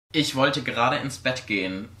Ich wollte gerade ins Bett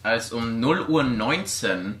gehen, als um 0:19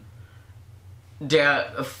 Uhr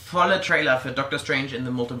der volle Trailer für Doctor Strange in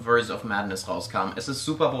the Multiverse of Madness rauskam. Es ist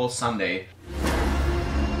Super Bowl Sunday.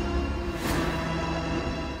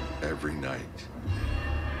 Every night,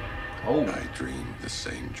 I dream the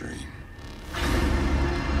same dream.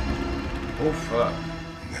 Oh fuck.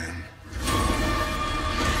 And then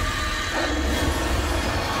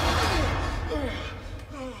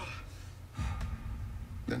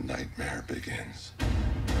the nightmare begins.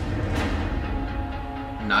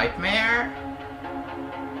 Nightmare?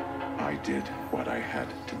 I did what I had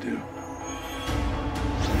to do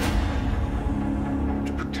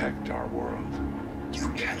to protect our world. You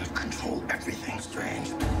cannot control everything, Strange.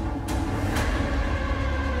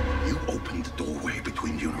 You opened the doorway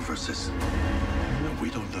between universes. And we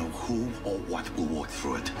don't know who or what will walk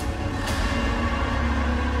through it.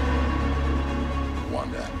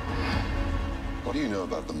 Wanda, what do you know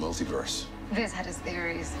about the multiverse? Viz had his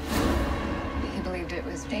theories. He believed it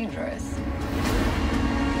was dangerous.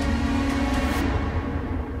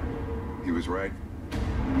 He was right.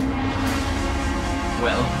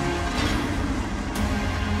 Well.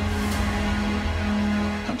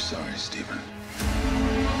 I'm sorry, Stephen.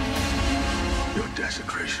 Your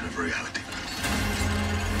desecration of reality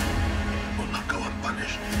will not go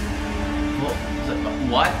unpunished.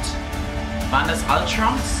 What? Waren das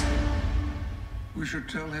Ultrons? We should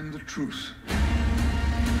tell him the truth.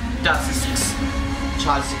 Das ist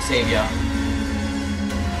Charles Xavier.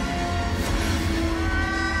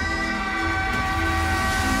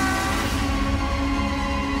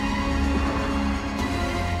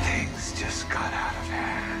 Things just got out of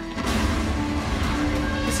hand.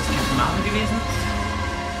 Ist das Captain Marvel gewesen?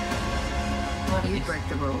 Well, you'd break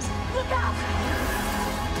the rules. Look out!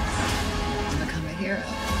 You become a hero.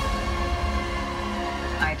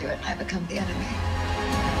 I do it, I become the enemy.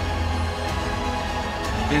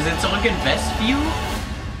 Wir sind zurück in Westview?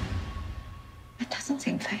 It doesn't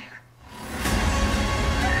seem fair.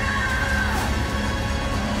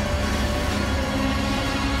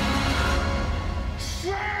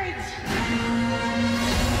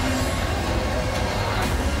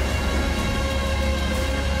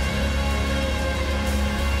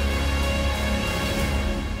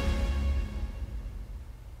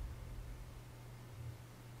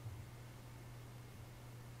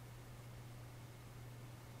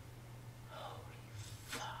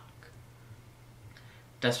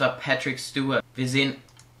 Das war Patrick Stewart. Wir sehen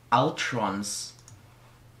Ultrons,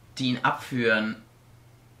 die ihn abführen.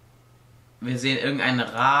 Wir sehen irgendein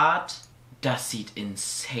Rad. Das sieht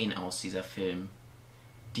insane aus, dieser Film.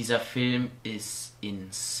 Dieser Film ist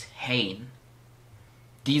insane.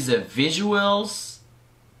 Diese Visuals.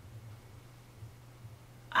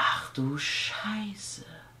 Ach du Scheiße.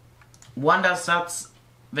 Wandas Satz,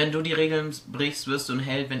 wenn du die Regeln brichst, wirst du ein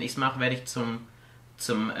Held. Wenn ich's mache, werde ich zum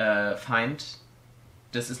Feind.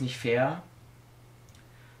 Das ist nicht fair.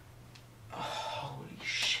 Oh, holy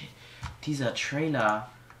shit. Dieser Trailer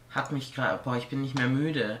hat mich gerade... Boah, ich bin nicht mehr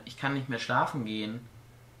müde. Ich kann nicht mehr schlafen gehen.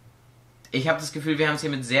 Ich habe das Gefühl, wir haben es hier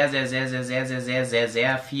mit sehr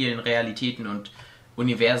vielen Realitäten und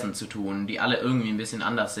Universen zu tun, die alle irgendwie ein bisschen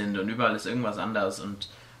anders sind und überall ist irgendwas anders und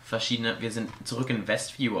verschiedene... Wir sind zurück in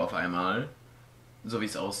Westview auf einmal. So wie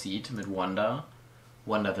es aussieht mit Wanda.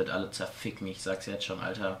 Wanda wird alle zerficken, ich sag's jetzt schon,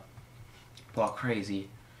 Alter. Boah, crazy.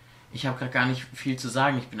 Ich habe gerade gar nicht viel zu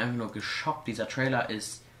sagen. Ich bin einfach nur geschockt. Dieser Trailer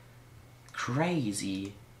ist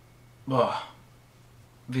crazy. Boah.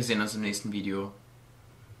 Wir sehen uns im nächsten Video.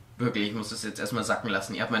 Wirklich, ich muss das jetzt erstmal sacken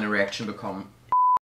lassen. Ihr habt meine Reaction bekommen.